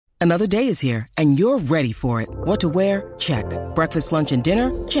Another day is here, and you're ready for it. What to wear? Check. Breakfast, lunch, and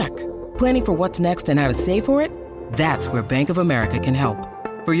dinner? Check. Planning for what's next and how to save for it? That's where Bank of America can help.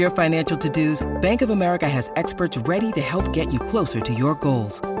 For your financial to-dos, Bank of America has experts ready to help get you closer to your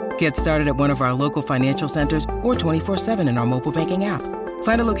goals. Get started at one of our local financial centers or 24/7 in our mobile banking app.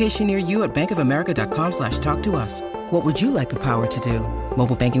 Find a location near you at bankofamerica.com/talktous. What would you like the power to do?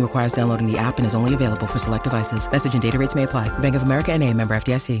 Mobile banking requires downloading the app and is only available for select devices. Message and data rates may apply. Bank of America NA, member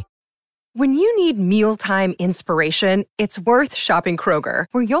FDIC. When you need mealtime inspiration, it's worth shopping Kroger,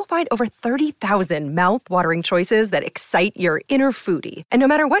 where you'll find over 30,000 mouth-watering choices that excite your inner foodie. And no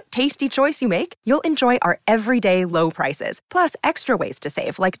matter what tasty choice you make, you'll enjoy our everyday low prices, plus extra ways to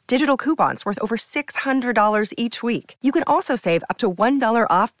save, like digital coupons worth over $600 each week. You can also save up to $1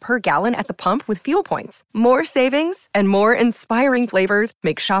 off per gallon at the pump with fuel points. More savings and more inspiring flavors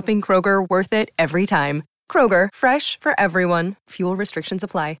make shopping Kroger worth it every time. Kroger, fresh for everyone. Fuel restrictions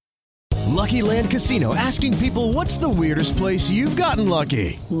apply. Lucky Land Casino, asking people, what's the weirdest place you've gotten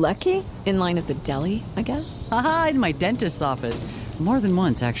lucky? Lucky? In line at the deli, I guess? Aha, in my dentist's office. More than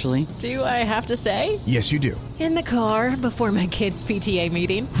once, actually. Do I have to say? Yes, you do. In the car before my kids' PTA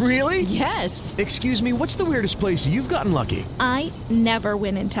meeting. Really? Yes. Excuse me, what's the weirdest place you've gotten lucky? I never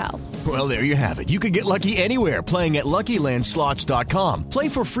win and tell. Well, there you have it. You can get lucky anywhere, playing at LuckyLandSlots.com. Play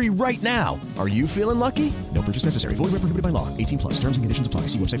for free right now. Are you feeling lucky? No purchase necessary. Void where prohibited by law. 18+. Terms and conditions apply.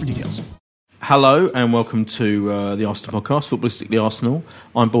 See website for details. Hello and welcome to the Arsenal podcast, Footballistically Arsenal.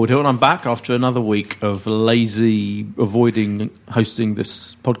 I'm Boyd Hill and I'm back after another week of lazy avoiding hosting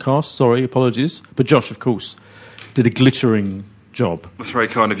this podcast. Sorry, apologies. But Josh, of course, did a glittering job. That's very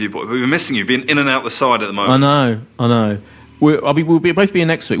kind of you, Boyd. We've been missing you, being in and out the side at the moment. I know. We'll both be in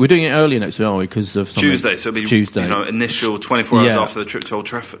next week. We're doing it earlier next week, aren't we? Because of Tuesday, so it'll be Tuesday. Initial 24 hours after the trip to Old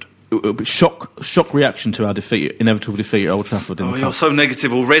Trafford. It'll be shock reaction to our inevitable defeat at Old Trafford. You're so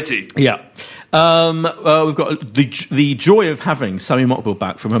negative already. Yeah. We've got the joy of having Sammy Mockbill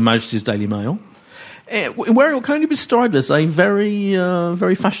back from Her Majesty's Daily Mail, wearing what can only be described as a very,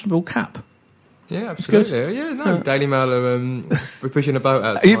 very fashionable cap. Yeah, absolutely. Daily Mail we're pushing a boat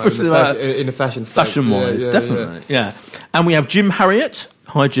out in the fashion state. Fashion-wise, definitely. Yeah. And we have Jim Harriott.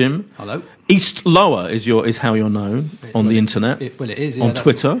 Hi, Jim. Hello. East Lower is how you're known on the internet. It is. On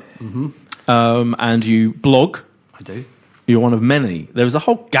Twitter. Mm-hmm. And you blog. I do. You're one of many. There's a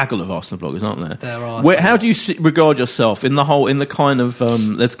whole gaggle of Arsenal bloggers, aren't there? There are. How do you regard yourself in the kind of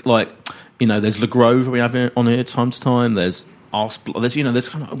there's there's Le Grove we have on here time to time. There's there's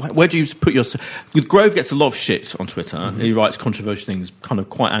kind of, where do you put yourself? With Grove gets a lot of shit on Twitter. Mm-hmm. He writes controversial things, kind of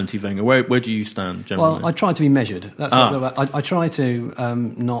quite anti-Wenger. Where do you stand generally? Well, I try to be measured. That's I try to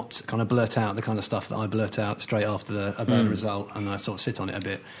not kind of blurt out the kind of stuff that I blurt out straight after a bad result, and I sort of sit on it a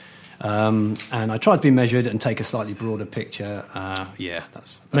bit. And I try to be measured and take a slightly broader picture.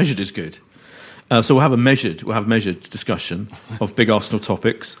 That's measured is good. So we'll have measured discussion of big Arsenal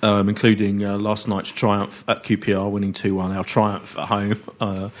topics, including last night's triumph at QPR, winning 2-1. Our triumph at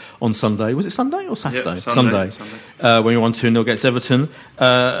home on Sunday. Was it Sunday or Saturday? Yeah, Sunday. When we won 2-0 against Everton.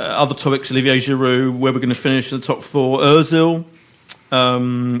 Other topics: Olivier Giroud, where we're going to finish in the top four. Ozil,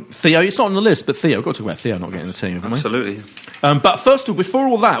 Theo. It's not on the list, but Theo. We've got to talk about Theo not getting the team, haven't we? Absolutely. But first of all, before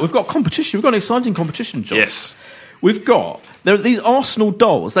all that, we've got competition. We've got an exciting competition, John. Yes. There are these Arsenal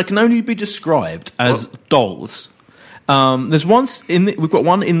dolls. They can only be described as dolls. We've got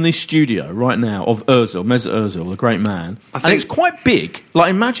one in the studio right now of Ozil, Mesut Ozil, a great man, and it's quite big.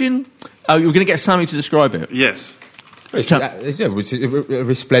 Like imagine, you're going to get Sammy to describe it. Yes. It's a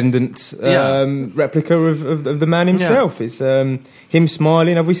resplendent replica of the man himself. Yeah. It's him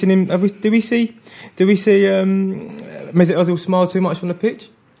smiling. Have we seen him? Do we see Mesut Ozil smile too much on the pitch?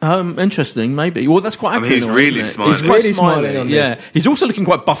 Interesting, maybe. Well, that's quite accurate. He's really smiling. He's really smiling on this. He's also looking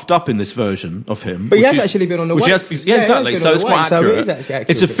quite buffed up in this version of him. But he has actually been on the weights. Exactly. So it's quite accurate.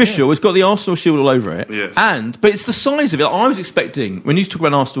 It's official. Yeah. It's got the Arsenal shield all over it. Yes. But it's the size of it. I was expecting, when you talk about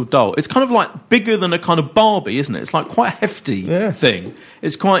an Arsenal doll, it's kind of like bigger than a kind of Barbie, isn't it? It's like quite a hefty thing.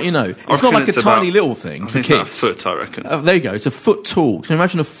 It's quite, it's not like a tiny little thing for kids. It's about a foot, I reckon. There you go. It's a foot tall. Can you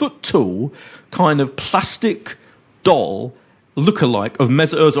imagine a foot tall kind of plastic doll look-alike of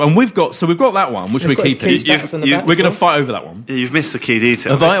Mesut Ozil, and we've got that one, which we're keeping. We're going to fight over that one. You've missed the key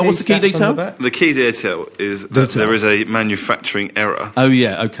detail. What's the key detail? The key detail is that there is a manufacturing error. Oh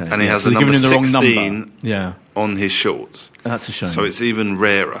yeah, okay. And he has the number 16 on his shorts. That's a shame. So it's even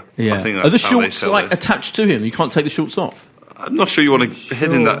rarer. Yeah. I think that's are the shorts attached to him? You can't take the shorts off. I'm not sure you want to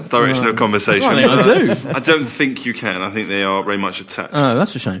head in that direction of conversation. I do. I don't think you can. I think they are very much attached. Oh,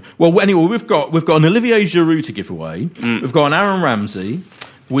 that's a shame. Well, anyway, we've got an Olivier Giroud to give away. We've got an Aaron Ramsey,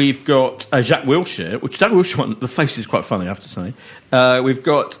 We've got Jack Wilshere, which Jack Wilshere one, the face is quite funny, I have to say. We've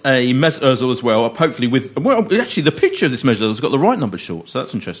got a Mesut Ozil as well, hopefully with... Well, actually, the picture of this Mesut Ozil's got the right number of shorts, so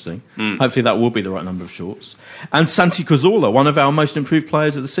that's interesting. Hopefully that will be the right number of shorts. And Santi Cazorla, one of our most improved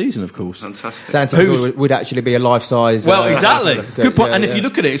players of the season, of course. Fantastic. Santi Cazorla would actually be a life-size... Well, exactly. Good point. And if you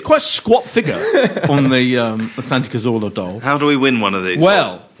look at it, it's quite a squat figure on the Santi Cazorla doll. How do we win one of these?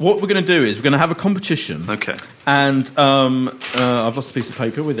 Well, what we're going to do is we're going to have a competition. Okay. And I've lost a piece of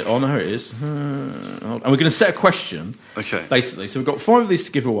paper with it on. Here it is. And we're going to set a question. Okay. Basically. So we've got 5 of these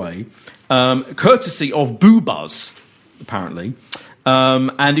to give away, courtesy of Boobuzz, apparently.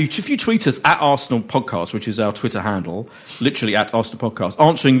 And if you tweet us at Arsenal Podcast, which is our Twitter handle, literally at Arsenal Podcast,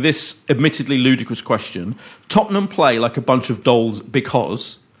 answering this admittedly ludicrous question, Tottenham play like a bunch of dolls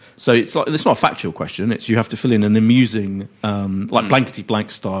because... So it's not a factual question. It's you have to fill in an amusing, blankety blank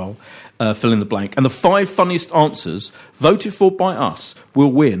style, fill in the blank. And the 5 funniest answers voted for by us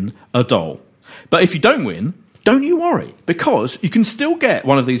will win a doll. But if you don't win, don't you worry, because you can still get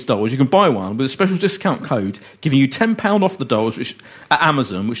one of these dolls. You can buy one with a special discount code giving you £10 off the dolls at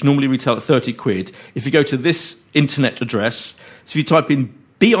Amazon, which normally retail at £30. If you go to this internet address, so if you type in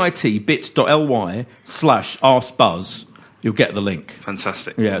bit.ly/askbuzz, you'll get the link.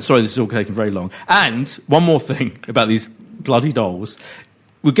 Fantastic. Yeah, sorry, this is all taking very long. And one more thing about these bloody dolls.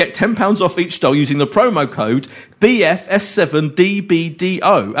 We'll get £10 off each doll using the promo code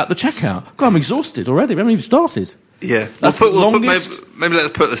BFS7DBDO at the checkout. God, I'm exhausted already. We haven't even started. Yeah. That's maybe let's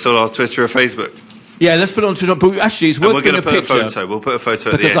put this on our Twitter or Facebook. Yeah, let's put it on Twitter. But actually, it's worth putting a picture. We'll put a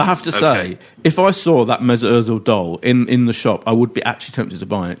photo because I have to say, if I saw that Mesut Ozil doll in the shop, I would be actually tempted to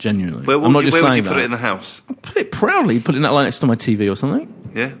buy it, genuinely. Where would you put it in the house? I'd put it proudly, put it in that line next to my TV or something.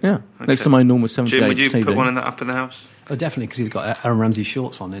 Yeah? Yeah, okay. Next to my normal 78 Jim, would you TV. put one in that up in the house? Oh, definitely, because he's got Aaron Ramsey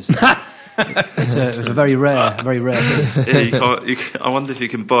shorts on his... It's a very rare piece. Yeah, I wonder if you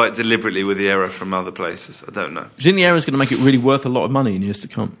can buy it deliberately with the error from other places. I don't know. Do you think the error is going to make it really worth a lot of money in years to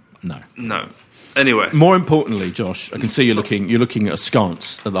come? No. Anyway, more importantly, Josh, I can see you're looking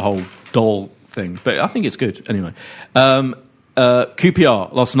askance at the whole doll thing, but I think it's good anyway.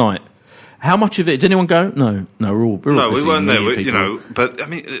 QPR last night. How much of it did anyone go? No, we weren't there. But I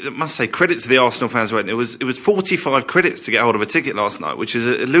mean, I must say, credit to the Arsenal fans who went. It was 45 credits to get hold of a ticket last night, which is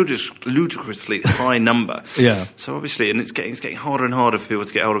a ludicrously high number. Yeah. So obviously, and it's getting harder and harder for people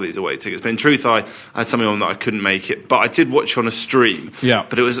to get hold of these away tickets. But in truth, I had something on that I couldn't make it, but I did watch on a stream. Yeah.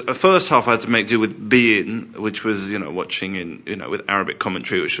 But it was a first half I had to make do with being, which was watching in with Arabic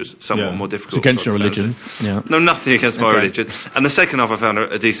commentary, which was somewhat more difficult. It's against your religion. Yeah. No, nothing against my religion. And the second half I found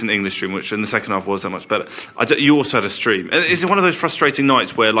a decent English stream, which in the second half was that much better. You also had a stream. Is it one of those frustrating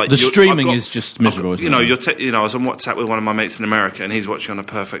nights where the streaming is just miserable? I was on WhatsApp with one of my mates in America, and he's watching on a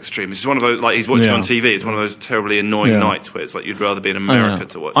perfect stream. It's one of those he's watching on TV. It's one of those terribly annoying nights where it's like you'd rather be in America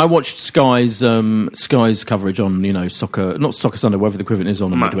to watch. I watched Sky's coverage on soccer, not Soccer Sunday, whatever the equivalent is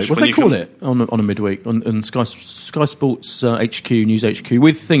on a midweek. What do they call it on a midweek on Sky Sports HQ, News HQ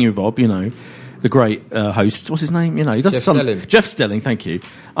with Thingy Bob, the great host. What's his name? He does Jeff Stelling. Thank you.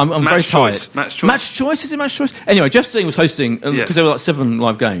 I'm very tired. Match Choice. Is it Match Choice? Anyway, Jeff Stelling was hosting because there were 7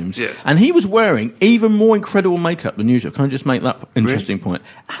 live games, and he was wearing even more incredible makeup than usual. Can I just make that interesting point?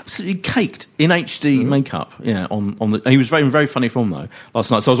 Absolutely caked in HD makeup. Yeah, on the. He was very very funny film though last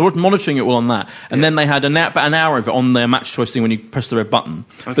night. So I was monitoring it all on that, and then they had about an hour of it on their Match Choice thing when you press the red button.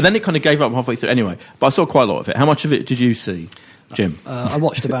 Okay. But then it kind of gave up halfway through. Anyway, but I saw quite a lot of it. How much of it did you see, Jim? I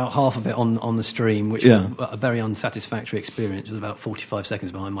watched about half of it on the stream, which was a very unsatisfactory experience. It was about 45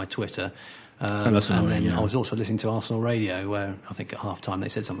 seconds behind my Twitter. And then I was also listening to Arsenal Radio, where I think at half-time they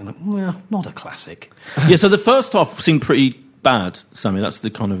said something like, well, not a classic. Yeah, so the first half seemed pretty bad, Sammy. That's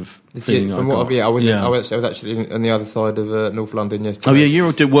the kind of feeling I got. I was actually on the other side of North London yesterday. Oh yeah, you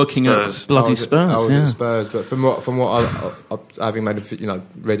were working at bloody Spurs. I was at Spurs, but from what I having made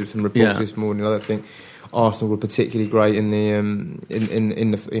read some reports this morning, I don't think Arsenal were particularly great in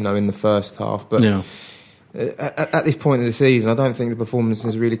the first half, but at this point of the season, I don't think the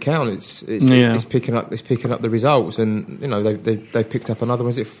performances really count. It's picking up the results, and they've picked up another.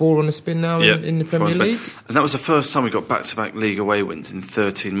 Was it 4 on the spin now in the Premier League? And that was the first time we got back-to-back league away wins in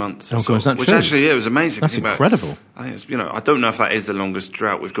 13 months. Oh, God, is that which true? Actually, it was amazing. That's incredible. I think it's, I don't know if that is the longest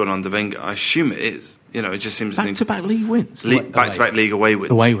drought we've gone under Wenger. I assume it is. It just seems back-to-back league wins. Back-to-back league away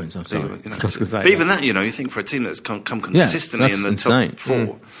wins. Away wins. I'm sorry. But even that, you think for a team that's come consistently in the top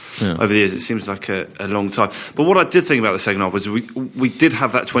 4 over the years, it seems like a long time. But what I did think about the second half was we did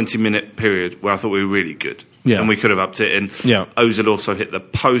have that 20-minute period where I thought we were really good. and we could have upped it. And Ozil also hit the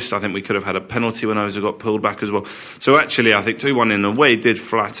post. I think we could have had a penalty when Ozil got pulled back as well. So actually, I think 2-1 in a way did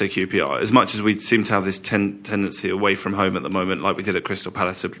flatter QPR, as much as we seem to have this tendency away from home at the moment, like we did at Crystal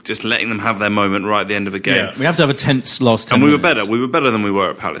Palace, of just letting them have their moment right at the end of a game. Yeah, we have to have a tense last 10 minutes. And we were better. We were better than we were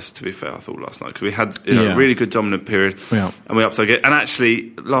at Palace, to be fair, I thought, last night, because we had a really good dominant period, and we upped our game. And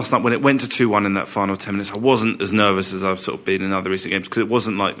actually, last night when it went to 2-1 in that final 10 minutes, I wasn't as nervous as I've sort of been in other recent games, because it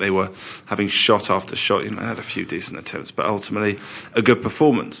wasn't like they were having shot after shot. They had a few decent attempts, but ultimately a good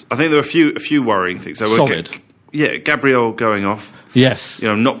performance. I think there were a few worrying things. Solid. Gabriel going off. Yes.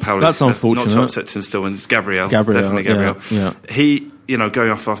 Not Paulista. That's unfortunate. Not to upset Tim still, and it's Gabriel. Definitely Gabriel. Yeah. He, going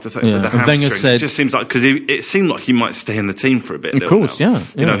off after with the hamstring. It just seems like, because it seemed like he might stay in the team for a bit. Of course, he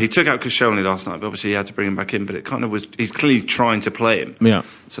took out Koscielny last night, but obviously he had to bring him back in, but it kind of was, he's clearly trying to play him. Yeah.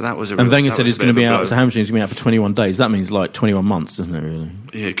 So that was And Wenger said he's going to be out, so hamstring's going to be out for 21 days. That means like 21 months, doesn't it, really?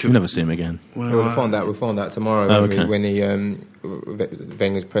 Yeah, We'll never see him again. We'll find out tomorrow when he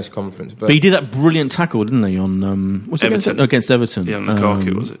Wenger's press conference. But he did that brilliant tackle, didn't he, on against Everton? Yeah, on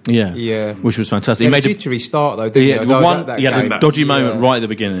Lukaku, was it? Yeah, which was fantastic. He made a jittery start though, didn't he? He had a dodgy moment right at the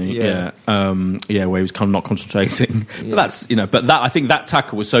beginning. Yeah, where he was kind of not concentrating. But that's but that, I think that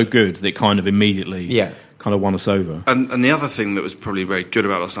tackle was so good that it kind of immediately kind of won us over. And the other thing that was probably very good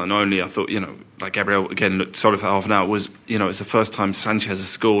about last night, not only I thought, like Gabriel again looked solid for half an hour, was, it's the first time Sanchez has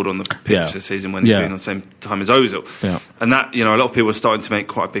scored on the pitch this season when he's been on the same time as Ozil. Yeah. And that, a lot of people are starting to make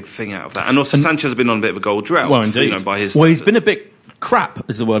quite a big thing out of that. And also Sanchez has been on a bit of a goal drought. Well, indeed. By his standards. He's been a bit crap,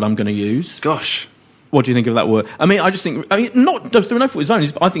 is the word I'm going to use. Gosh. What do you think of that word? I just think, not through no fault of his own.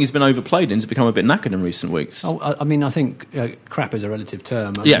 I think he's been overplayed and he's become a bit knackered in recent weeks. I think crap is a relative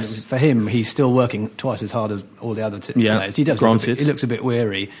term. Yes. For him, he's still working twice as hard as all the other players. He does. He looks a bit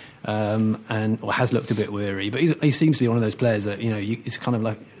weary, or has looked a bit weary. But he seems to be one of those players that he's kind of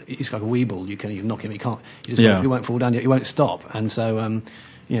like a weeble. You can knock him, he can't. He won't fall down. He won't stop. And so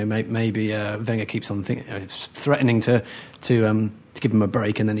maybe Wenger keeps on threatening to give him a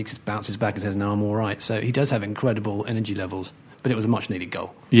break, and then he just bounces back and says, "No, I'm all right." So he does have incredible energy levels, but it was a much-needed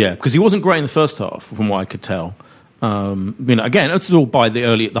goal. Yeah, because he wasn't great in the first half, from what I could tell. Again, it's all by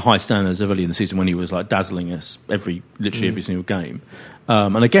the high standards of early in the season when he was like dazzling us literally every single game.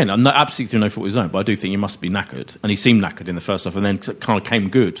 And again, I'm not absolutely through no fault of his own, but I do think he must be knackered, and he seemed knackered in the first half, and then kind of came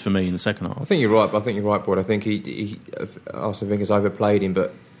good for me in the second half. I think you're right, Boyd. I think he Arsene Wenger's overplayed him,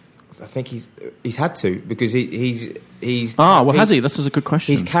 but I think he's had to, because he's has he? This is a good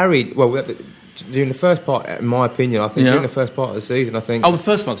question. He's carried during the first part, in my opinion. I think during the first part of the season, the first part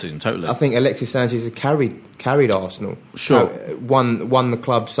of the season, totally. I think Alexis Sanchez has carried Arsenal. Sure, won the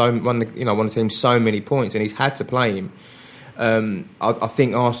club won the team so many points, and he's had to play him. I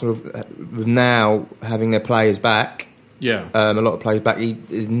think Arsenal, with now having their players back. Yeah, a lot of players back. He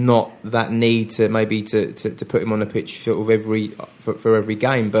is not that need to put him on the pitch sort of for every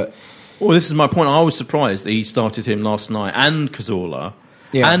game. But this is my point. I was surprised that he started him last night, and Cazorla,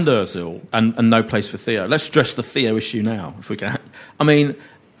 and Ozil, and no place for Theo. Let's address the Theo issue now, if we can.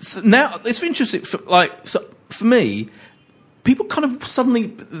 Now it's interesting. For me, people kind of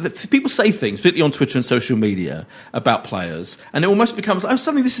suddenly say things, particularly on Twitter and social media, about players, and it almost becomes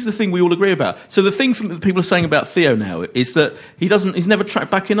suddenly this is the thing we all agree about. So the thing that people are saying about Theo now is that he's never tracked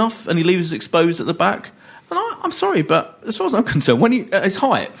back enough, and he leaves us exposed at the back. And I'm sorry, but as far as I'm concerned, when at his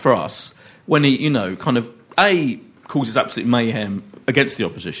height for us, when he kind of causes absolute mayhem against the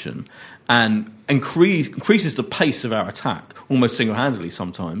opposition and increases the pace of our attack almost single-handedly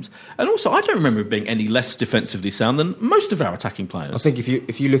sometimes. And also, I don't remember him being any less defensively sound than most of our attacking players. I think if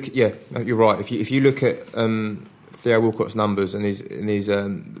you look at you're right. If you look at Theo Walcott's numbers and his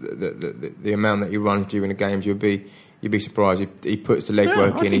the amount that he runs during the games, you'd be surprised. He puts the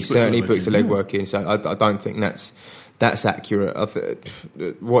legwork in. He certainly puts the legwork in. So I don't think that's accurate.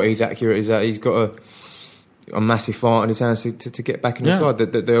 What is accurate is that he's got a massive fire in his hands to get back in the side.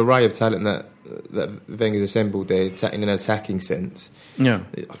 The array of talent that Wenger's assembled there, in an attacking sense. Yeah,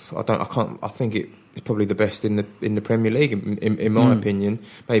 I think it's probably the best in the Premier League in my opinion.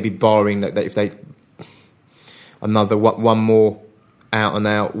 Maybe barring that if they another one more out and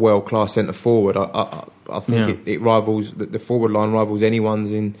out world class centre forward, I think it rivals the forward line rivals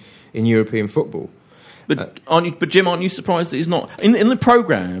anyone's in European football. But Jim, aren't you surprised that he's not in the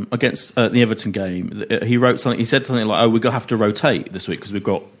programme against the Everton game? He wrote something. He said something like, "Oh, we're going to have to rotate this week because we've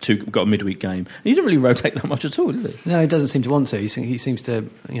got a midweek game." And he didn't really rotate that much at all, did he? No, he doesn't seem to want to. He seems to,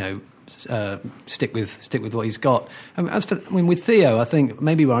 stick with what he's got. With Theo, I think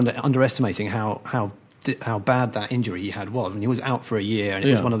maybe we're underestimating how bad that injury he had was. I mean, he was out for a year, and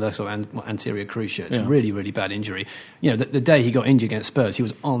it was one of the sort of anterior cruciates. Really, really bad injury. You know, the day he got injured against Spurs, he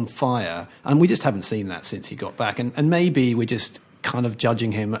was on fire, and we just haven't seen that since he got back. And maybe we're just kind of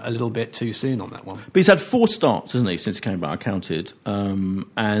judging him a little bit too soon on that one. But he's had 4 starts, hasn't he, since he came back? I counted,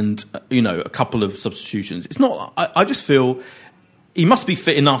 and a couple of substitutions. It's not. I just feel he must be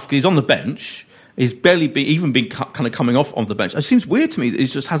fit enough because he's on the bench. He's barely been kind of coming off on the bench. It seems weird to me that he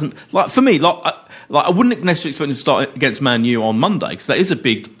just hasn't. For me, I wouldn't necessarily expect him to start against Man U on Monday because that is a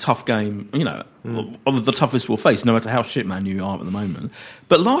big, tough game. Of the toughest we'll face, no matter how shit Man U are at the moment.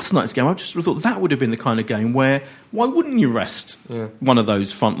 But last night's game, I just thought that would have been the kind of game where why wouldn't you rest one of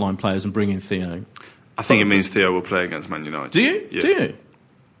those frontline players and bring in Theo? I think it means Theo will play against Man United. Do you? Yeah. Do you?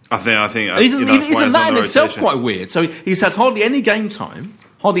 I think. Isn't that in itself quite weird? So he's had hardly any game time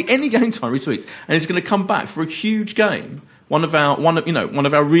recent weeks, and he's going to come back for a huge game, one of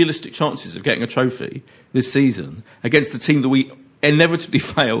our realistic chances of getting a trophy this season against the team that we inevitably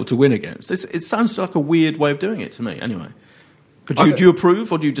fail to win against. It sounds like a weird way of doing it to me. Anyway, do you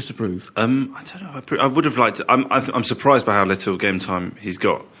approve or do you disapprove? I don't know. I would have liked to. I'm surprised by how little game time he's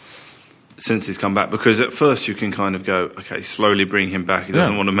got since he's come back, because at first you can kind of go, okay, slowly bring him back. He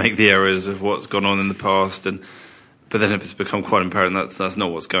doesn't want to make the errors of what's gone on in the past, but then it's become quite apparent that's not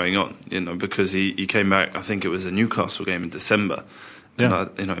what's going on, because he came back, I think it was a Newcastle game in December. Yeah.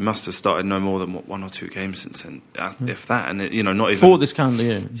 And he must have started no more than 1 or 2 games since then, if that. And not even for this calendar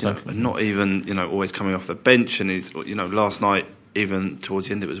year, exactly. Not even always coming off the bench. And he's last night, even towards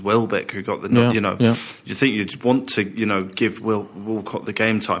the end, it was Welbeck who got the. You think you'd want to give Walcott the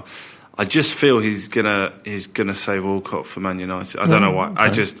game time. I just feel he's gonna save Walcott for Man United. I don't know why. Okay. I've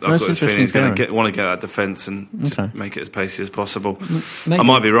got this feeling he's going to want to get that defence and just make it as pacey as possible. I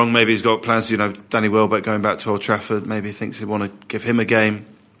might be wrong. Maybe he's got plans. Danny Welbeck going back to Old Trafford. Maybe he thinks he'd want to give him a game.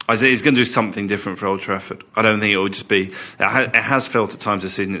 I say he's going to do something different for Old Trafford. I don't think it will just be. It has felt at times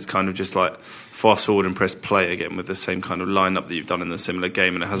this season it's kind of just like fast forward and press play again with the same kind of lineup that you've done in a similar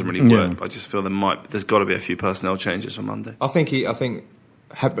game, and it hasn't really worked. I just feel there's got to be a few personnel changes on Monday. I think.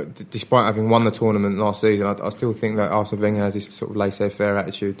 Despite having won the tournament last season, I still think that Arsene Wenger has this sort of laissez-faire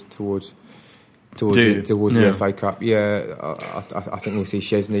attitude towards the FA Cup. Yeah, I think we'll see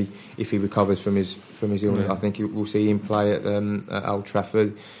Chesney if he recovers from his illness. I think we'll see him play at Old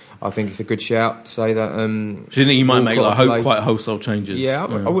Trafford. I think it's a good shout to say that. Do you think he might make quite wholesale changes? Yeah,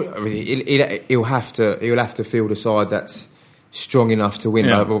 he'll have to field a side that's strong enough to win.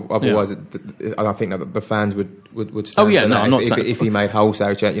 Otherwise, I think that the fans would stand if he made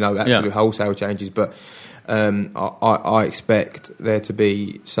wholesale wholesale changes. But I expect there to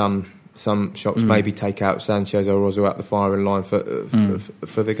be some shots, maybe take out Sanchez or Rosso out the firing line for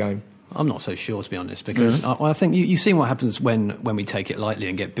the game. I'm not so sure, to be honest, because I think you've seen what happens when we take it lightly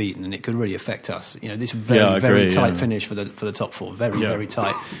and get beaten, and it could really affect us. This very tight finish for the top 4, very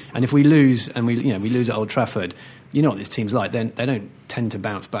tight. And if we lose and we lose at Old Trafford, you know what this team's like. Then they don't tend to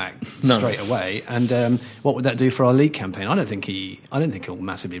bounce back straight away. And what would that do for our league campaign? I don't think he'll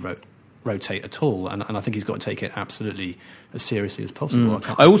massively rotate at all. And I think he's got to take it absolutely as seriously as possible.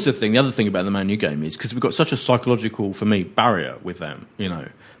 I also think the other thing about the Man U game is because we've got such a psychological, for me, barrier with them.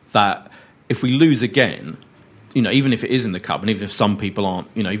 That if we lose again, even if it is in the cup, and even if some people aren't,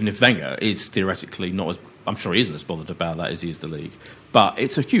 even if Wenger is theoretically not as, I'm sure he isn't as bothered about that as he is the league. But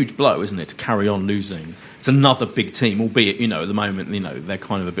it's a huge blow, isn't it, to carry on losing? It's another big team, albeit, at the moment, they're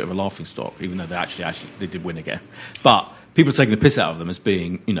kind of a bit of a laughing stock, even though they did win again. But people are taking the piss out of them as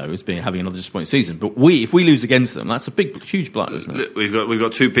being having another disappointing season. But if we lose against them, that's a huge blow, isn't it? We've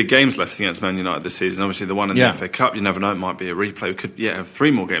got 2 big games left against Man United this season. Obviously, the one in the FA Cup, you never know, it might be a replay. We could have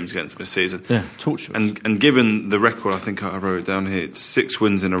 3 more games against them this season. Yeah, torturous. And given the record, I think I wrote it down here, it's 6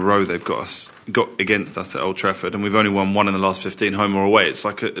 wins in a row they've got against us at Old Trafford, and we've only won 1 in the last 15, home or away. It's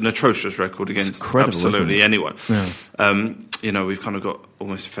like an atrocious record against absolutely anyone. Yeah. We've kind of got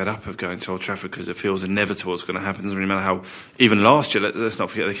almost fed up of going to Old Trafford because it feels inevitable it's going to happen. It doesn't really matter how. Even last year, let's not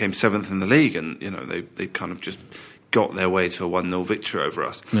forget they came 7th in the league, and they kind of just got their way to a 1-0 victory over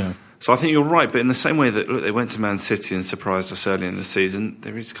us. Yeah. So I think you're right, but in the same way that they went to Man City and surprised us early in the season,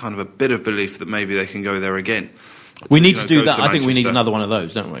 there is kind of a bit of belief that maybe they can go there again. We need to do that. I think we need another one of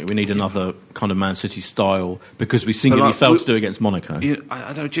those, don't we? We need another kind of Man City style, because we singularly failed to do against Monaco.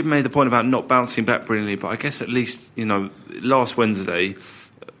 I know Jim made the point about not bouncing back brilliantly, but I guess at least last Wednesday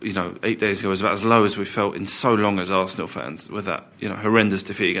 8 days ago was about as low as we felt in so long as Arsenal fans, with that horrendous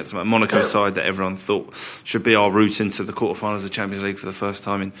defeat against the Monaco side that everyone thought should be our route into the quarterfinals of the Champions League for the first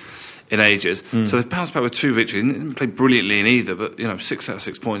time in ages. So they've bounced back with 2 victories. They didn't play brilliantly in either, but 6 out of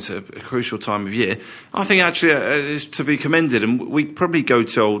 6 points at a crucial time of year. I think actually is to be commended, and we probably go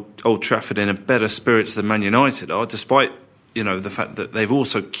to Old Trafford in a better spirits than Man United are, despite the fact that they've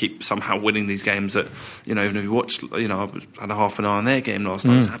also keep somehow winning these games that, even if you watched, I had a half an eye on their game last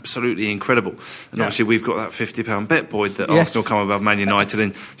night. It's absolutely incredible. And obviously we've got that £50 bet, Boyd, that Arsenal come above Man United,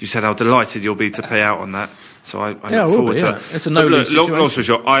 and you said how delighted you'll be to pay out on that. So I look forward to that. It's a no-lose situation. Long story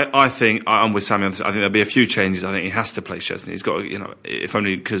short, I think, I'm with Sammy on this, I think there'll be a few changes. I think he has to play Szczesny. He's got, if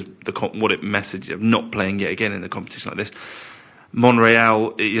only because what it message of not playing yet again in a competition like this.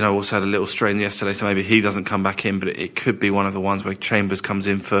 Monreal, also had a little strain yesterday, so maybe he doesn't come back in, but it could be one of the ones where Chambers comes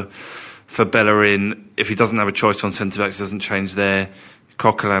in for Bellerin. If he doesn't have a choice on centre-backs, it doesn't change there.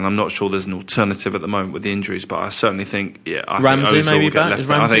 Coquelin, I'm not sure there's an alternative at the moment with the injuries, but I certainly think, Ramsey think Ozil maybe will get back?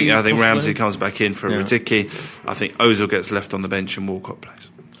 left. I think Ramsey comes back in for Radicki. I think Ozil gets left on the bench and Walcott plays.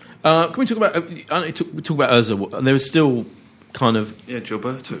 Can we talk about? We talk about Ozil. There is still kind of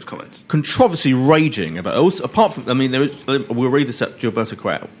Gilberto's comments, controversy raging about. Also, apart from, we'll read this Gilberto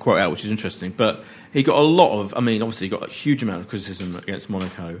quote out, which is interesting. But he got a lot of. Obviously, he got a huge amount of criticism against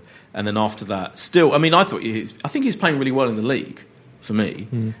Monaco, and then after that, still. I think he's playing really well in the league for me,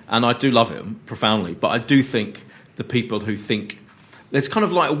 and I do love him profoundly. But I do think the people who think there's kind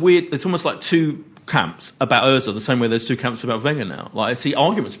of like a weird. It's almost like two camps about Ozil, the same way there's two camps about Wenger now. Like I see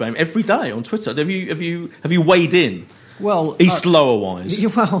arguments about him every day on Twitter. Have you weighed in? Well, East Lower wise.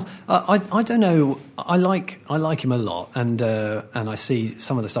 Well, I don't know. I like him a lot, and I see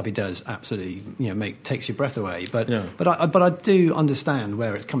some of the stuff he does absolutely takes your breath away. But I do understand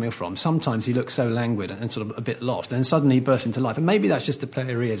where it's coming from. Sometimes he looks so languid and sort of a bit lost, and suddenly he bursts into life. And maybe that's just the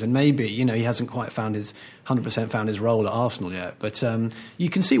player he is, and maybe he hasn't quite found his 100% found his role at Arsenal yet. But you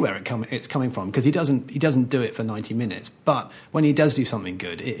can see where it's coming from, because he doesn't do it for 90 minutes. But when he does do something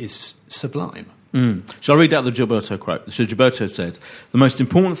good, it is sublime. Shall I read out the Gilberto quote? So Gilberto said, "The most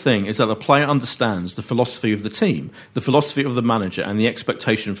important thing is that the player understands the philosophy of the team, the philosophy of the manager, and the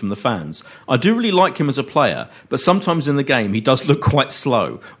expectation from the fans. I do really like him as a player, but sometimes in the game he does look quite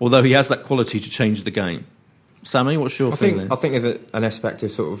slow, although he has that quality to change the game." Sammy, what's your thing there? I think there's an aspect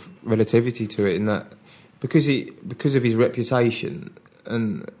of sort of relativity to it, in that because of his reputation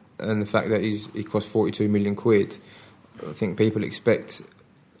and the fact that he cost 42 million quid, I think people expect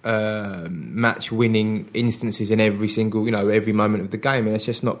match-winning instances in every single, every moment of the game, and it's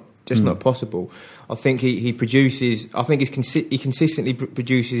just not possible. I think he produces. I think he consistently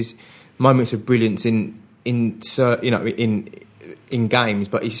produces moments of brilliance in games,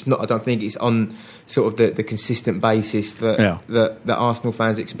 but it's not. I don't think it's on sort of the consistent basis that Arsenal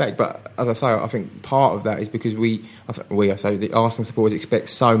fans expect. But as I say, I think part of that is because the Arsenal supporters expect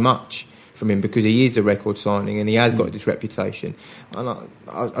so much from him, because he is a record signing and he has got this reputation. And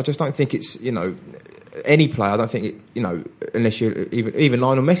I just don't think it's any player. I don't think unless you even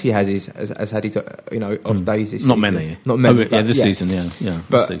Lionel Messi has had his off days this not season. Not many. This season.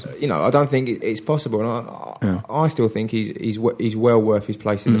 But I don't think it's possible. And I still think he's well worth his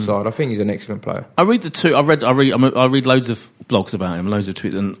place in the side. I think he's an excellent player. I read I read loads of blogs about him, loads of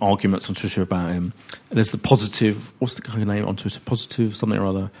tweets and arguments on Twitter about him. There's the positive. What's the guy name on Twitter? Positive something or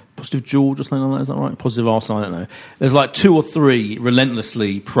other. Positive George or something like that. Is that right? Positive Arsenal. I don't know. There's like 2 or 3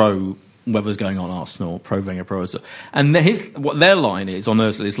 relentlessly pro whatever's going on Arsenal, pro Wenger, pro Ozil. And what their line is on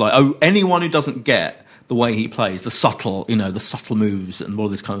Ozil is like, anyone who doesn't get the way he plays, the subtle moves and all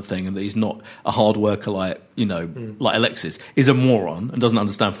this kind of thing, and that he's not a hard worker like Alexis, is a moron and doesn't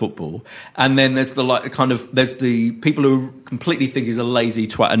understand football. And then there's there's the people who completely think he's a lazy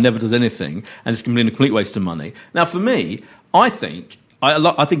twat and never does anything, and it's a complete waste of money. Now, for me, I think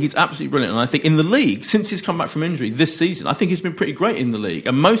he's absolutely brilliant, and I think in the league, since he's come back from injury this season, I think he's been pretty great in the league.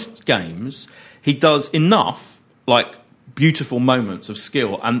 And most games, he does enough, beautiful moments of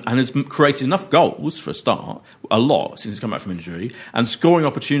skill, and has created enough goals, for a start, a lot, since he's come back from injury, and scoring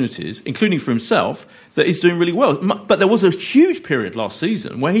opportunities, including for himself, that he's doing really well. But there was a huge period last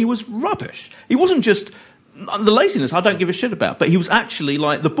season where he was rubbish. He wasn't just the laziness I don't give a shit about, but he was actually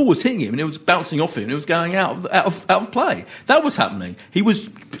the ball was hitting him and it was bouncing off him and it was going out of play. That was happening. He was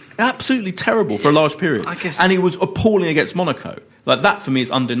absolutely terrible for a large period, and he was appalling against Monaco. That for me is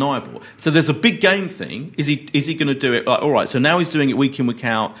undeniable. So there's a big game thing. Is he going to do it? All right. So now he's doing it week in, week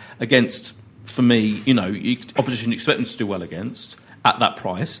out against, for me, opposition you expect him to do well against at that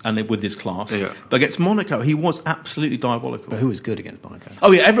price and with his class. Yeah. But against Monaco, he was absolutely diabolical. But who was good against Monaco?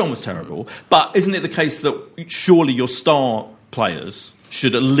 Oh, yeah, everyone was terrible. But isn't it the case that surely your star players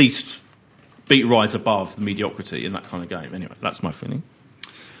should at least rise above the mediocrity in that kind of game. Anyway, that's my feeling.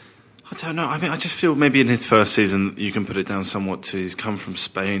 I don't know. I mean, I just feel maybe in his first season you can put it down somewhat to he's come from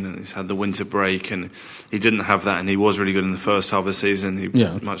Spain and he's had the winter break and he didn't have that, and he was really good in the first half of the season. He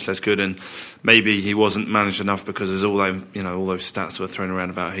was much less good, and maybe he wasn't managed enough because there's all those stats were thrown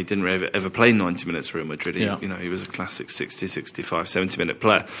around about he didn't really ever play 90 minutes for Real Madrid. He was a classic 60, 65, 70-minute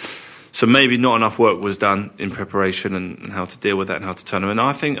player. So maybe not enough work was done in preparation and how to deal with that and how to turn him. And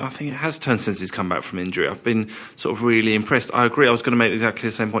I think it has turned since he's come back from injury. I've been sort of really impressed. I agree. I was going to make exactly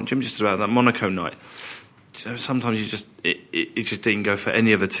the same point, Jim, just about that Monaco night. Sometimes it just didn't go for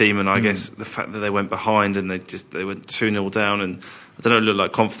any other team, and I guess the fact that they went behind and they went 2-0 down, and I don't know, it looked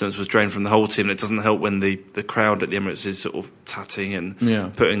like confidence was drained from the whole team. And it doesn't help when the crowd at the Emirates is sort of tatting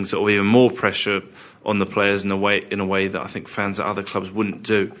and putting sort of even more pressure on the players in a way that I think fans at other clubs wouldn't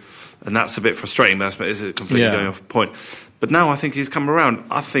do. And that's a bit frustrating, but it's completely going off point. But now I think he's come around.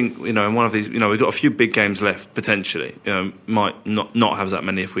 I think, in one of these, we've got a few big games left, potentially. Might not have that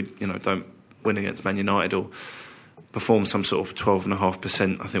many if we, don't win against Man United or perform some sort of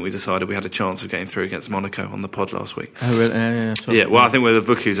 12.5%. I think we decided we had a chance of getting through against Monaco on the pod last week. Oh, really? Well, I think where the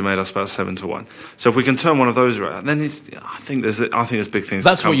bookies have made us about 7-1. So if we can turn one of those around, then I think there's big things.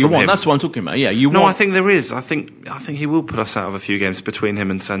 That's what you want. That's what I'm talking about. Yeah, I think there is. I think he will put us out of a few games between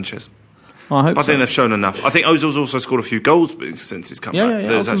him and Sanchez. I think they've shown enough. I think Ozil's also scored a few goals since he's come back.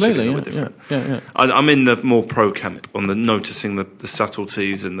 There's actually a little bit different. I'm in the more pro camp on the noticing the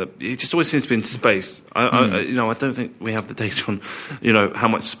subtleties, and he just always seems to be in space. I don't think we have the data on, how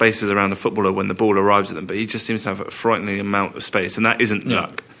much space is around a footballer when the ball arrives at them, but he just seems to have a frightening amount of space, and that isn't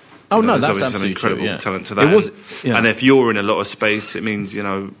luck. Oh no, that's obviously some incredible talent to that. And if you're in a lot of space, it means you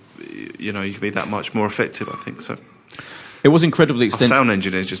can be that much more effective. I think so. It was incredibly extensive. Our sound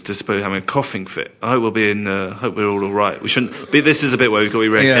engineer's just displayed having a coughing fit. I hope hope we're all right. We shouldn't be. This is a bit where we've got to be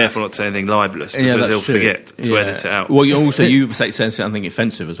very careful not to say anything libelous, because they'll forget to edit it out. Well, you say something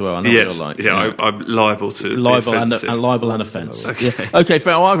offensive as well. I know yes, what you're like. I'm liable to libel and offence. Okay,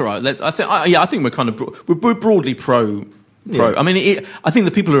 fair. All right. I think we're kind of we're broadly pro. I mean, I think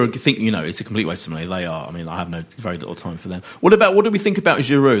the people who think it's a complete waste of money. They are. I mean, I have very little time for them. What do we think about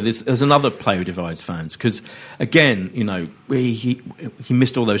Giroud? There's another player who divides fans, because again, he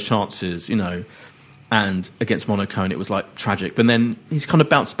missed all those chances, and against Monaco, and it was like tragic. But then he's kind of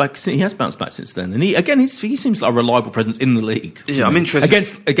bounced back. He has bounced back since then, and he seems like a reliable presence in the league. Yeah, I'm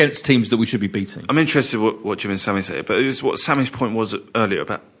interested against teams that we should be beating. I'm interested what Jim and Sammy say, but it was what Sammy's point was earlier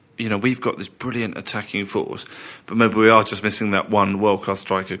about. We've got this brilliant attacking force, but maybe we are just missing that one world-class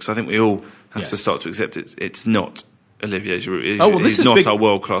striker, because I think we all have to start to accept it's not Olivier Giroud. He's not our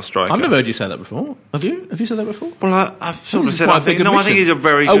world-class striker. I've never heard you say that before. Have you? Have you said that before? Well, I've sort of said I think he's a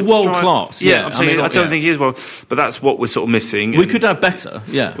very good world-class. Yeah, I'm saying I don't think he is well, but that's what we're sort of missing. We could have better.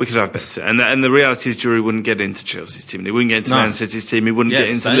 Yeah, we could have better. And the reality is Giroud wouldn't get into Chelsea's team. He wouldn't get into Man City's team. He wouldn't get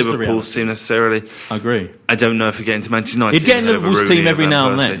into Liverpool's team necessarily. I agree. I don't know if he'd get into Manchester United. He'd get in Liverpool's team every now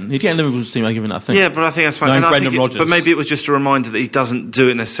and then. He'd get in Liverpool's team, I give him that thing. Yeah, but I think that's fine. But maybe it was just a reminder that he doesn't do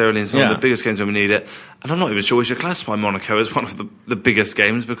it necessarily in some of the biggest games when we need it. And I'm not even sure we should classify Monaco as one of the biggest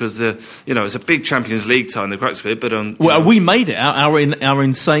games, because it's a big Champions League tie in the crux of it. But we made it. Our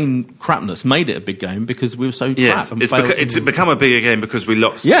insane crapness made it a big game because we were so crap. And it's become a bigger game because we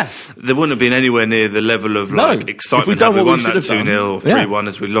lost. Yeah, there wouldn't have been anywhere near the level of excitement had we won that 2-0 or 3-1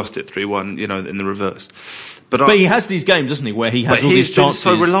 as we lost it 3-1. In the reverse. But he has these games, doesn't he, where he has all these chances. He's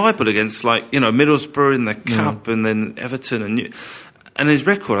so reliable against Middlesbrough in the Cup and then Everton and his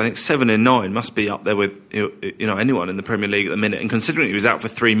record, I think 7 in 9 must be up there with anyone in the Premier League at the minute. And considering he was out for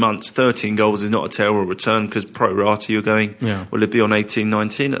 3 months, 13 goals is not a terrible return, because pro rata you're going, will it be on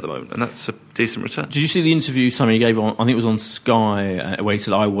 18-19 at the moment? And that's a decent return. Did you see the interview Sammy gave on? I think it was on Sky, where he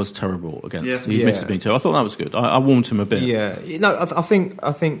said I was terrible against. He admitted being terrible. I thought that was good. I warmed him a bit. Yeah, no, I think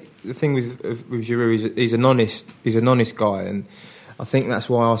the thing with Giroud is he's an honest guy, and I think that's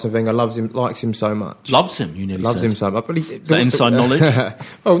why Arsene Wenger likes him so much. Loves him, you nearly loves said. him so much. But is that inside knowledge?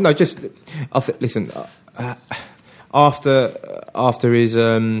 Oh no, just listen. After his,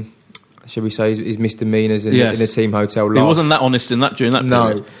 shall we say, his misdemeanours in the team hotel. He wasn't that honest during that period.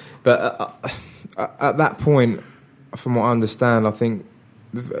 No, but at that point, from what I understand, I think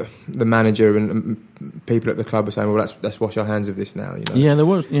the manager and people at the club were saying, "Well, let's wash our hands of this now." Yeah, there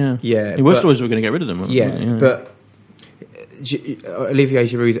was. Yeah. There were stories we were going to get rid of them. Yeah, but Olivier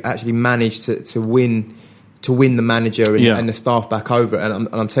Giroud actually managed to win the manager and the staff back over, and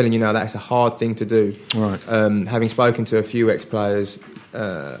I'm telling you now, that's a hard thing to do. Right. Having spoken to a few ex-players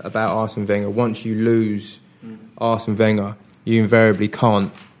about Arsene Wenger, once you lose Arsene Wenger, you invariably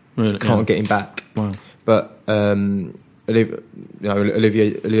can't get him back. Wow. But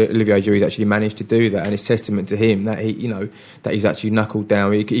Olivier Giroud's actually managed to do that, and it's testament to him that he's actually knuckled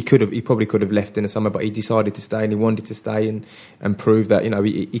down. He probably could have left in the summer, but he decided to stay, and he wanted to stay and prove that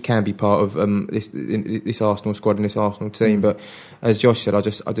he can be part of this Arsenal squad and this Arsenal team. But as Josh said, I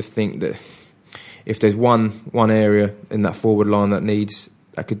just think that if there's one area in that forward line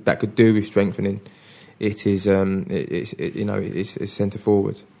that could do with strengthening, it is it's centre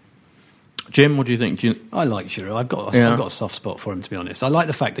forward. Jim, what do you think? I like Giroud. I've got a soft spot for him, to be honest. I like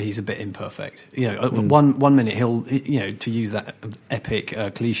the fact that he's a bit imperfect. One minute he'll, to use that epic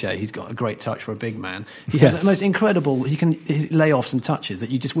cliche, he's got a great touch for a big man. He has the most incredible. His layoffs and touches that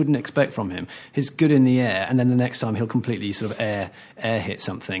you just wouldn't expect from him. He's good in the air, and then the next time he'll completely sort of air hit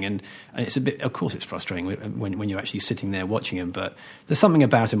something, and it's a bit. Of course, it's frustrating when you're actually sitting there watching him. But there's something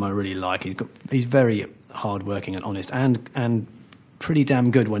about him I really like. He's very hardworking and honest, and pretty damn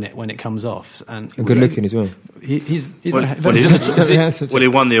good when it comes off, and good looking as well. He won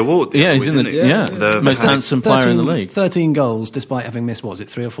the award. Yeah, he's in the most handsome player in the league. 13 goals, despite having missed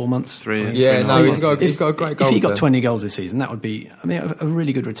 3 or 4 months. He's got a great goal. If he got 20 goals this season, that would be, a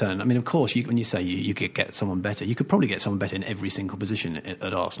really good return. Of course, when you say you could get someone better, you could probably get someone better in every single position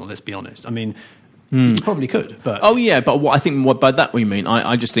at Arsenal. Let's be honest. You probably could, but but what I think by that we mean,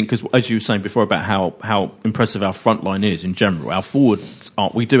 I just think, because as you were saying before about how impressive our front line is in general, our forwards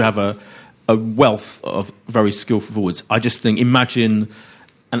we do have a wealth of very skillful forwards. I just think, imagine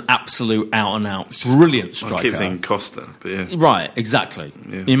an absolute out and out brilliant striker. I keep thinking Costa, but yeah, right, exactly.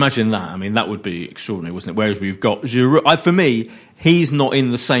 Yeah. Imagine that. That would be extraordinary, wouldn't it? Whereas we've got Giroud. For me, he's not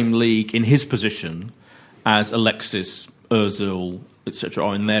in the same league in his position as Alexis, Ozil, etc.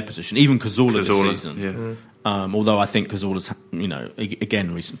 are in their position. Even Cazorla this season. Yeah. Although I think Cazorla's, again,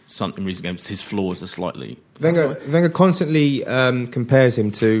 in recent games, his flaws are slightly. Wenger constantly compares him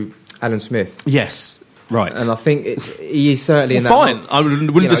to Alan Smith. Yes, right. And I think he is certainly in that. Fine, I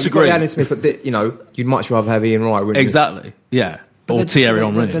wouldn't disagree. You've got Alan Smith, but you'd much rather have Ian Wright, wouldn't you? Exactly. Yeah. Or Thierry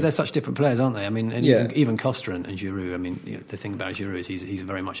Henry. But they're such different players, aren't they? Even Costa and Giroud. The thing about Giroud is he's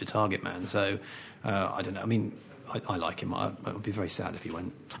very much a target man. So I don't know. I like him. I would be very sad if he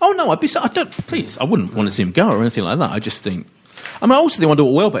went. Oh no, I'd be sad. I wouldn't want to see him go or anything like that. I just think. I also think I wonder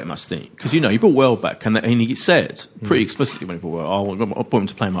what Welbeck must think, because he brought Welbeck, and he said pretty explicitly when he brought Welbeck, I'll put him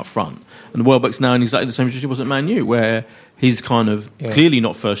to play him up front. And Welbeck's now in exactly the same position he was at Man U, where he's kind of clearly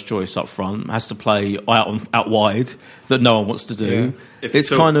not first choice up front, has to play out wide that no one wants to do. Yeah.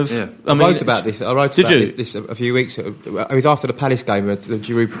 I wrote about this a few weeks ago. It was after the Palace game.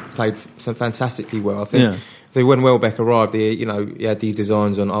 Giroud played fantastically well, I think. Yeah. So when Welbeck arrived, he had these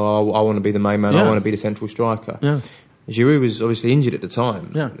designs on, I want to be the main man, I want to be the central striker. Yeah. Giroud was obviously injured at the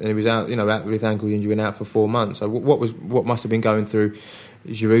time, and he was out, out with ankle injury and out for 4 months. So what must have been going through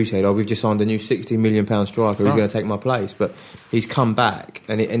Giroud's head? We've just signed a new £60 million striker who's going to take my place. But he's come back,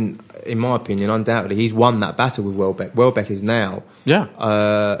 and in my opinion, undoubtedly, he's won that battle with Welbeck. Welbeck is now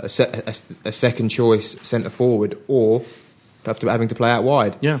a second choice centre forward, or after having to play out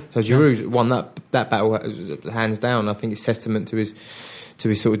wide. Yeah. So Giroud's won that battle hands down. I think it's testament to his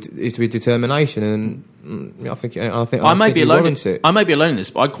determination, and I think I may be alone in this,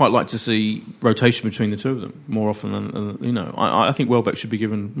 but I'd quite like to see rotation between the two of them more often than I think Welbeck should be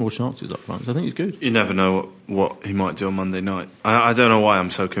given more chances up front. So I think he's good. You never know what he might do on Monday night. I don't know why I'm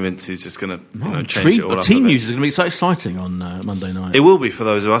so convinced he's just going to change it all up. Team news is going to be so exciting on Monday night. It will be for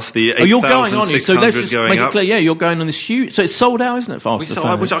those of us. The 8,600 so let's just make it clear. Yeah, you're going on this huge. So it's sold out, isn't it? For Arsenal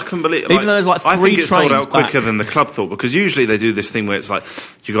fans? Which I couldn't believe. Even though there's 3 trains. I think it's sold out quicker than the club thought, because usually they do this thing where it's like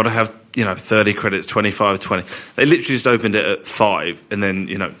you got to have 30 credits, 25, 20. They literally just opened it at 5, and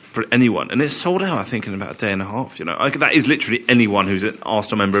then for anyone, and it's sold out, I think, in about a day and a half. That is literally anyone who's an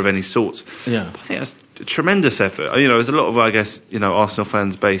Arsenal member of any sort. Yeah, but I think that's a tremendous effort. There's a lot of, I guess, Arsenal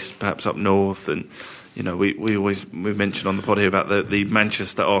fans based perhaps up north, and we mentioned on the pod here about the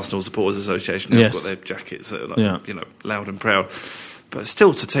Manchester Arsenal Supporters Association. They've got their jackets that are loud and proud. But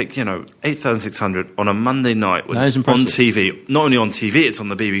still, to take 8,600 on a Monday night on TV, not only on TV, it's on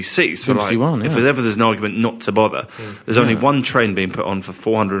the BBC. So BBC One, if there's an argument not to bother, there's only one train being put on for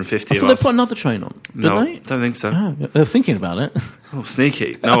 450 of us. I thought they put another train on. No, they? Don't think so. Oh, they're thinking about it. Oh,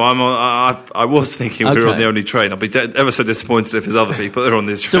 sneaky! No, I was thinking we were on the only train. I'd be ever so disappointed if there's other people that are on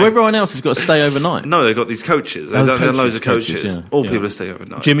this train. So everyone else has got to stay overnight. No, they've got these coaches. There are loads of coaches. All people are staying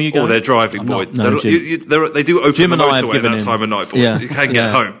overnight. Jimmy, you going? Or they're driving. Boy, no, they do open Jim the motorway at that time of night. Boy. You can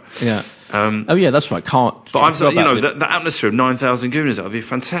get home. Yeah. That's right. But I'm saying, the atmosphere of 9,000 Gooners, that would be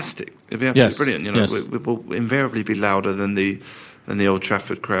fantastic. It'd be absolutely brilliant. We will invariably be louder than the Old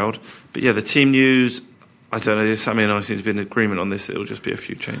Trafford crowd. But the team news. I don't know. Sammy and I seem to be in agreement on this. It'll just be a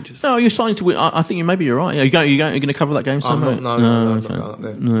few changes. No, you're starting to win. I think maybe you're right. Yeah, you're going to cover that game, Sam? No.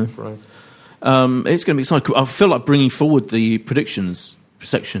 It's going to be exciting. I feel like bringing forward the predictions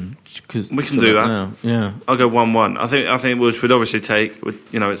section. We can do that now. Yeah, I'll go 1-1. I think which would obviously take.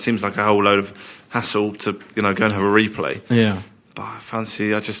 It seems like a whole load of hassle to go and have a replay. Yeah, but I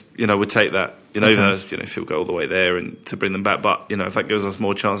fancy. I just would take that. Even though it's field goal all the way there and to bring them back. But if that gives us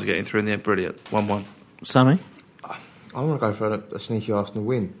more chance of getting through in the end, brilliant. 1-1. Sammy, I want to go for a sneaky Arsenal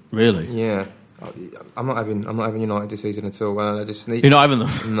win. Really? Yeah. I'm not having United this season at all. They're just sneaky. You're not having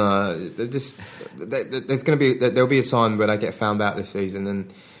them? No, there's going to be there'll be a time where they get found out this season,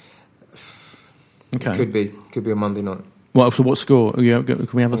 and it could be a Monday night. What score? Can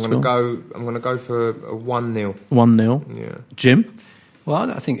we have a score? I'm going to go for a 1-0. 1-0. Yeah. Jim?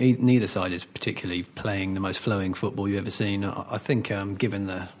 Well, I think neither side is particularly playing the most flowing football you've ever seen. I think, given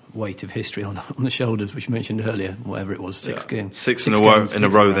the weight of history on the shoulders, which you mentioned earlier, whatever it was, six games. Six in a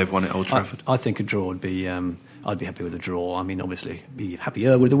row they've won at Old Trafford. I think a draw would be... I'd be happy with a draw. I mean, obviously, be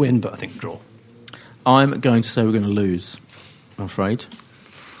happier with a win, but I think draw. I'm going to say we're going to lose, I'm afraid.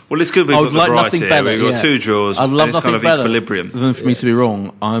 Well, it's good we've got the variety here. We've got 2 draws. I'd love nothing better equilibrium than for me to be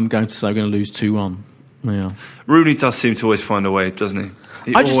wrong. I'm going to say we're going to lose 2-1. Yeah. Rooney does seem to always find a way, doesn't he?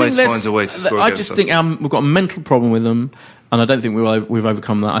 He always finds a way to score I just think we've got a mental problem with them, and I don't think we've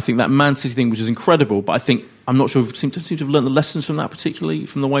overcome that. I think that Man City thing, which is incredible, but I'm not sure we seem to have learned the lessons from that, particularly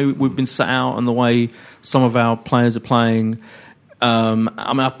from the way we've been set out and the way some of our players are playing.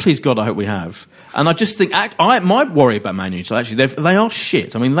 Please God, I hope we have. And I just think my worry about Man United, actually, they are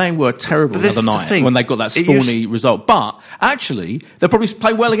shit. I mean, they were terrible the other night when they got that spawny result. But actually, they'll probably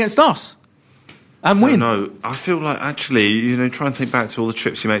play well against us. And win. No, I feel like actually, try and think back to all the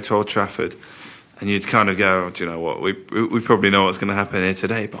trips you make to Old Trafford, and you'd kind of go, do you know what? We probably know what's going to happen here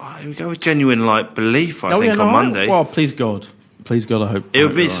today, but we go with genuine belief. I think on Monday. Well, please God, I hope it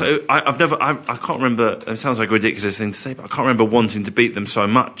would be. So I can't remember. It sounds like a ridiculous thing to say, but I can't remember wanting to beat them so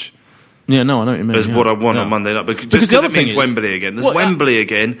much. Yeah, no, I know what you mean. As what I want on Monday night, because the other thing is Wembley again. There's Wembley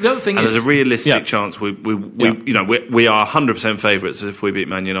again. The other thing and there's a realistic chance we are 100% favourites if we beat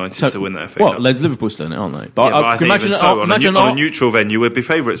Man United to win that FA Cup. Well, Liverpool still in it, aren't they? But I think imagine on a neutral venue, we'd be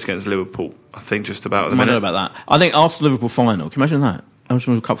favourites against Liverpool. I think just about at the minute. I don't know about that. I think Arsenal Liverpool final. Can you imagine that?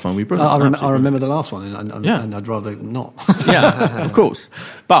 National Cup final would be brilliant. I remember the last one, and I'd rather not. Yeah, of course,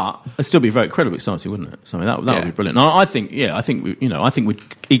 but it'd still be very incredibly exciting, wouldn't it? So that would be brilliant. And I think we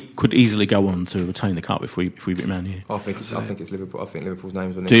could easily go on to retain the cup if we beat Man U. I think it's Liverpool. I think Liverpool's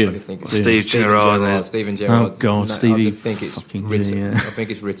name's on it. Do you? I think it's Steven Gerrard. Oh God, Stevie! I think it's written. I think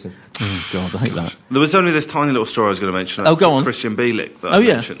it's written. Oh God, I hate that. There was only this tiny little story I was going to mention. Oh, go on. Christian Bielik. That I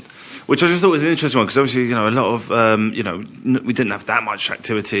mentioned. Which I just thought was an interesting one, because obviously, a lot of, we didn't have that much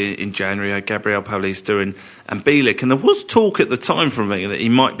activity in January. I had Gabriel Paulista and Bielik, and there was talk at the time from me that he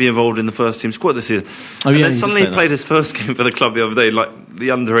might be involved in the first team squad this year. And then suddenly he played his first game for the club the other day,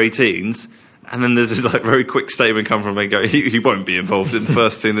 the under-18s, and then there's this very quick statement come from him going, he won't be involved in the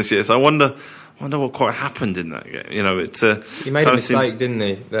first team this year. So I wonder what quite happened in that game. He made a mistake, didn't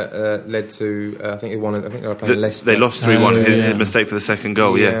he? That led to I think they were playing Leicester. They lost 3-1. His mistake for the second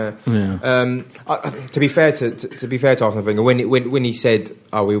goal. Yeah. To be fair to Arsenal, when he said,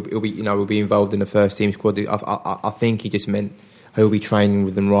 we'll be involved in the first team squad, I think he just meant he'll be training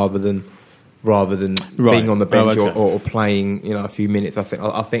with them rather than being on the bench or playing a few minutes.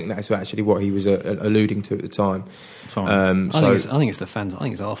 I think that's actually what he was alluding to at the time. I think it's the fans. I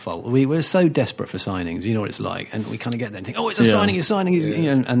think it's our fault. We're so desperate for signings. You know what it's like, and we kind of get there and think, it's a signing,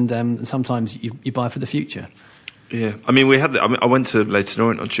 and sometimes you buy for the future. Yeah, I mean, I went to Leyton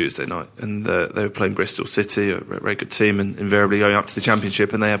Orient on Tuesday night, and they were playing Bristol City, a very good team, and invariably going up to the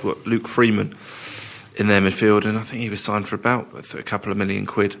Championship, and they have got Luke Freeman in their midfield, and I think he was signed for about a couple of £1 million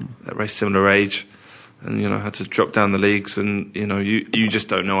at a very similar age, and had to drop down the leagues, and you just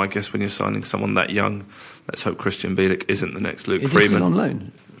don't know, I guess, when you're signing someone that young. Let's hope Christian Bielik isn't the next Luke Freeman. Is he still on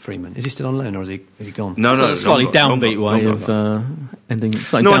loan? Freeman, is he still on loan, or is he gone? No, slightly downbeat way of ending.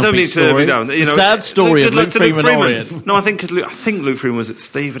 No, I don't mean to be down. Sad story of Luke Freeman. Orient. No, I think Luke Freeman was at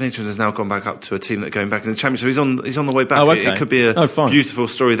Stevenage and has now gone back up to a team that's going back in the Championship. He's on the way back. Oh, okay. It could be a beautiful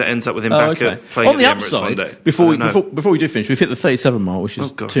story that ends up with him back at playing on the at upside. One day. Before we do finish, we've hit the 37 mark, which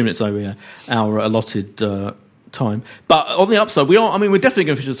is 2 minutes over our allotted time. But on the upside, we're definitely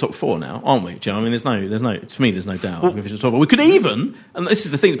going to finish the top 4 now, aren't we? Do you know? I mean, there's no doubt. We're going to finish the top 4. We could even, and this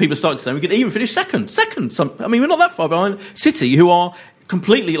is the thing that people start to say, we could even finish second. We're not that far behind City, who are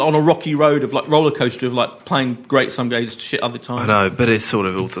completely on a rocky road of roller coaster of playing great some days, shit other times. I know, but it sort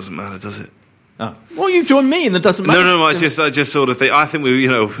of all doesn't matter, does it? Oh. Well, you join me in the doesn't matter. No. I just sort of think. I think we,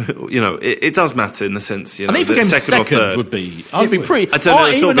 it does matter in the sense. I think if it came second or third would be. I'd be pretty. I don't know.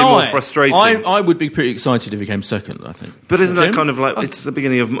 It's sort of be more frustrating. I would be pretty excited if it came second. I think. But isn't that kind of like it's the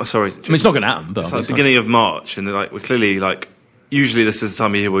beginning of? Sorry, Jim. I mean, it's not going to happen. But it's like the beginning of March, and we're clearly like. Usually, this is the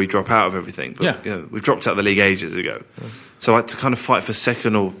time of year where we drop out of everything. But we've dropped out of the league ages ago. So to kind of fight for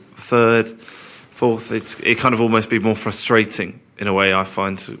second or third, fourth, it kind of almost be more frustrating. In a way, I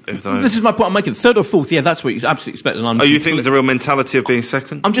find. This is my point I'm making. Third or fourth, that's what you absolutely expect. And you think there's a real mentality of being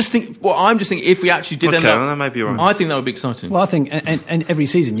second? I'm just thinking if we actually did end up... that may be right. I think that would be exciting. Well, I think and every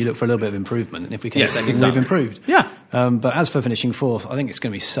season you look for a little bit of improvement, and if we came second, we've improved. Yeah. But as for finishing fourth, I think it's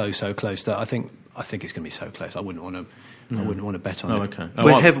going to be so close that I think it's going to be so close. I wouldn't want to bet on it. Okay.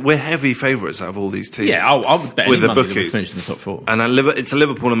 We're heavy favourites out of all these teams. Yeah, I would bet with any the money bookies. Finish in the top four. And it's a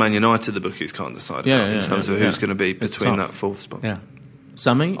Liverpool and Man United the bookies can't decide in terms of who's going to be between that fourth spot. Yeah.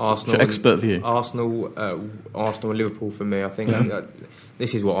 Sammy, Arsenal, expert view. Arsenal and Liverpool for me. I think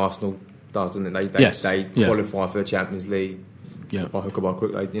this is what Arsenal does, doesn't it? They qualify for the Champions League by hook or by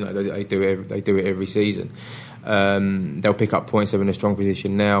crook. They do it every season. They'll pick up points. They're in a strong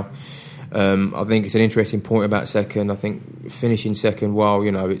position now. I think it's an interesting point about second. I think finishing second,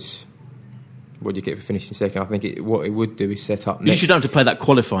 it's what do you get for finishing second? I think what it would do is set up. You should have to play that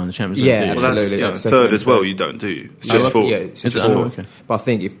qualifying in the Champions League. Yeah, absolutely. That's third as well. You don't do you? It's just fourth. Yeah, it's just fourth. Okay. But I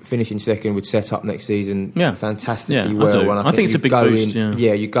think if finishing second would set up next season fantastically well. And I think it's a big boost.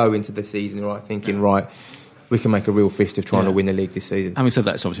 You go into the season thinking we can make a real fist of trying to win the league this season. Having said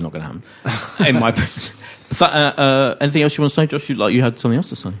that, it's obviously not going to happen. In my opinion. Anything else you want to say, Josh? You had something else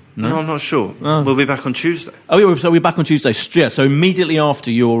to say? No, I'm not sure. We'll be back on Tuesday. Oh, yeah, so we're back on Tuesday. Yeah, so immediately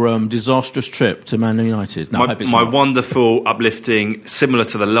after your disastrous trip to Man United. No, my wonderful, uplifting, similar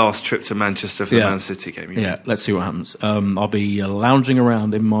to the last trip to Manchester for the Man City game. Let's see what happens. I'll be lounging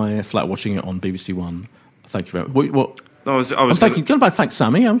around in my flat watching it on BBC One. Thank you very much. What? I was thank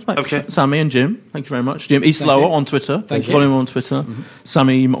Sammy. Sammy and Jim. Thank you very much. Jim Eastlower on Twitter. Follow him on Twitter. Mm-hmm.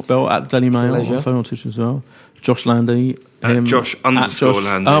 Sammy Mockbell at Daily Mail. Follow on Twitter as well. Josh Landy. Josh _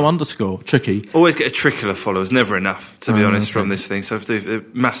 Landy. Oh, _ tricky. Always get a trickle of followers. Never enough, to be honest, from this thing. So do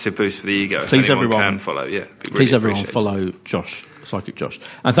a massive boost for the ego. Please, if everyone can follow. Yeah, please, everyone follow Josh, Psychic Josh.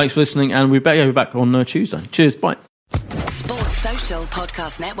 And thanks for listening. And we'll be back on Tuesday. Cheers. Bye. Sports Social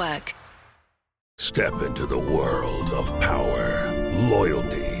Podcast Network. Step into the world of power,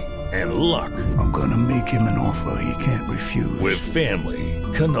 loyalty, and luck. I'm gonna make him an offer he can't refuse. With family,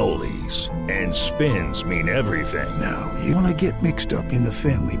 cannolis, and spins mean everything. Now, you wanna get mixed up in the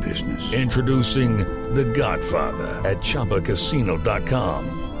family business. Introducing The Godfather at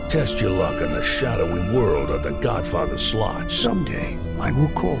ChumbaCasino.com. Test your luck in the shadowy world of The Godfather slot. Someday, I will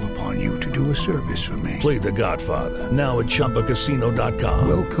call upon you to do a service for me. Play The Godfather, now at ChumbaCasino.com.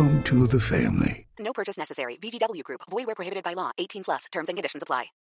 Welcome to the family. No purchase necessary. VGW Group. Void where prohibited by law. 18+. Terms and conditions apply.